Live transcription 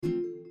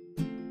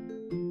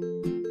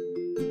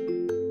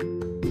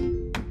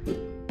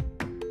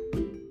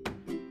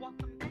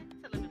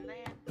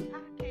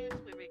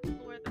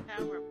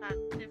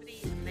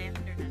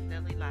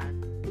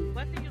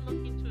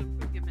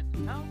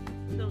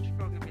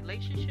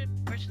relationship,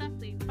 or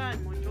simply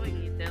find more joy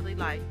in your daily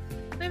life,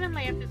 Live and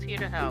Laugh is here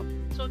to help.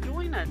 So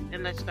join us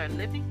and let's start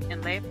living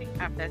and laughing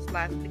our best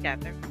lives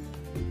together.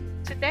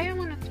 Today I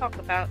want to talk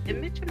about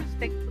admit your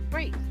mistakes with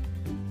grace.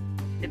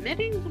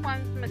 Admitting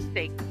one's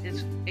mistakes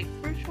is a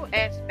crucial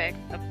aspect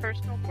of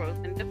personal growth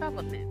and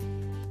development.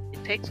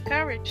 It takes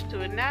courage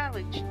to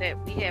acknowledge that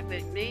we have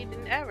made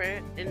an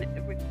error and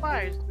it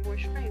requires more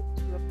strength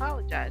to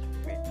apologize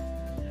for it.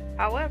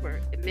 However,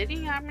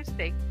 admitting our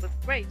mistakes with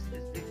grace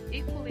is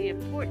equally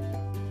important.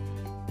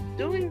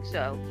 Doing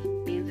so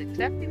means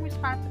accepting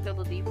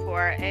responsibility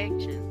for our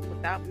actions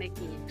without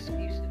making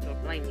excuses or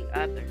blaming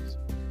others.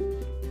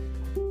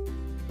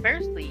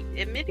 Firstly,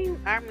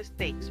 admitting our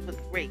mistakes with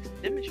grace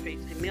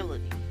demonstrates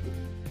humility.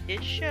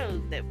 It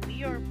shows that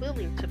we are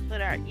willing to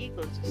put our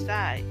egos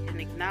aside and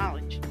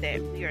acknowledge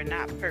that we are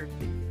not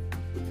perfect.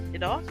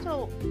 It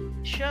also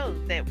shows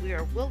that we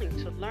are willing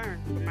to learn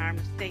from our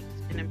mistakes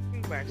and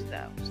improve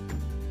ourselves.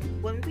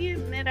 When we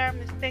admit our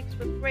mistakes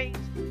with grace,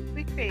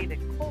 we create a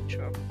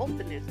culture of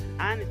openness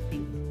and honesty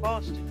that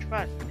fosters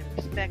trust and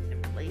respect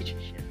in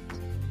relationships.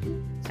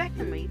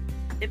 Secondly,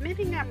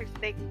 admitting our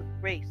mistakes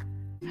with grace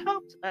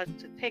helps us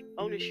to take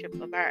ownership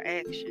of our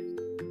actions.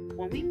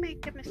 When we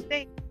make a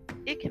mistake,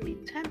 it can be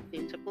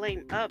tempting to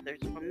blame others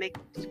or make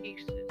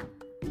excuses.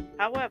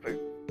 However,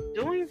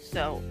 doing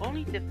so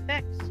only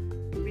deflects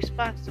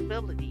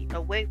responsibility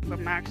away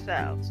from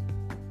ourselves.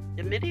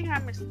 Admitting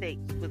our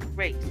mistakes with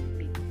grace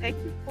means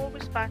taking full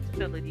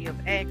responsibility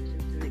of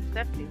actions and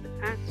accepting the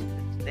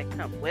consequences that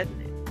come with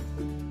it.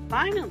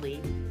 Finally,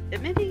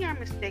 admitting our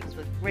mistakes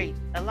with grace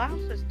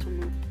allows us to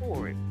move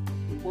forward.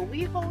 When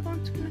we hold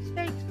on to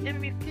mistakes and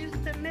refuse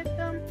to admit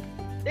them,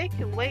 they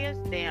can weigh us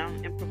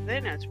down and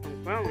prevent us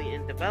from growing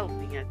and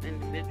developing as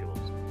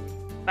individuals.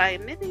 By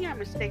admitting our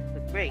mistakes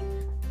with grace,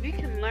 we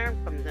can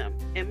learn from them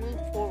and move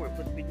forward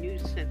with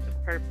renewed sense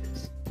of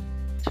purpose.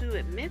 To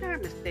admit our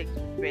mistakes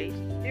with grace,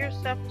 there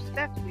are several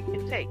steps we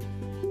can take.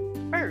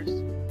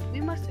 First, we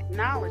must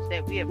acknowledge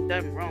that we have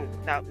done wrong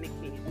without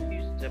making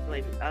excuses or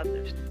blaming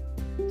others.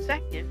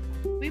 Second,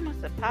 we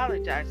must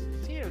apologize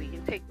sincerely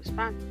and take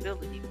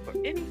responsibility for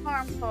any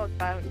harm caused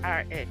by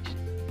our actions.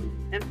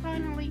 And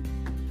finally,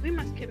 we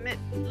must commit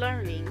to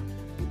learning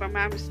from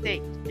our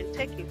mistakes and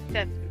taking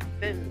steps to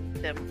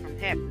prevent them from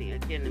happening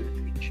again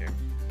in the future.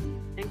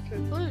 In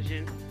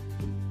conclusion,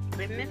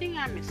 admitting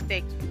our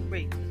mistakes with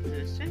grace is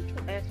an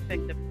essential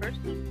aspect of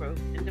personal growth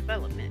and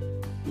development.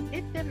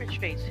 It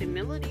demonstrates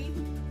humility,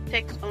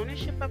 takes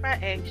ownership of our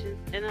actions,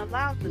 and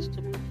allows us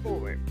to move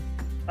forward.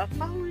 By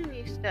following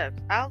these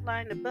steps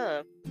outlined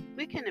above,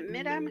 we can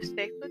admit our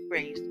mistakes with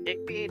grace and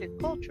create a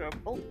culture of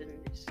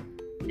openness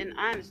and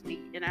honesty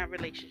in our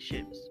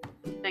relationships.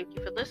 Thank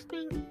you for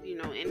listening. If you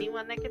know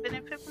anyone that can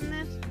benefit from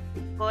this,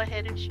 go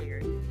ahead and share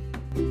it.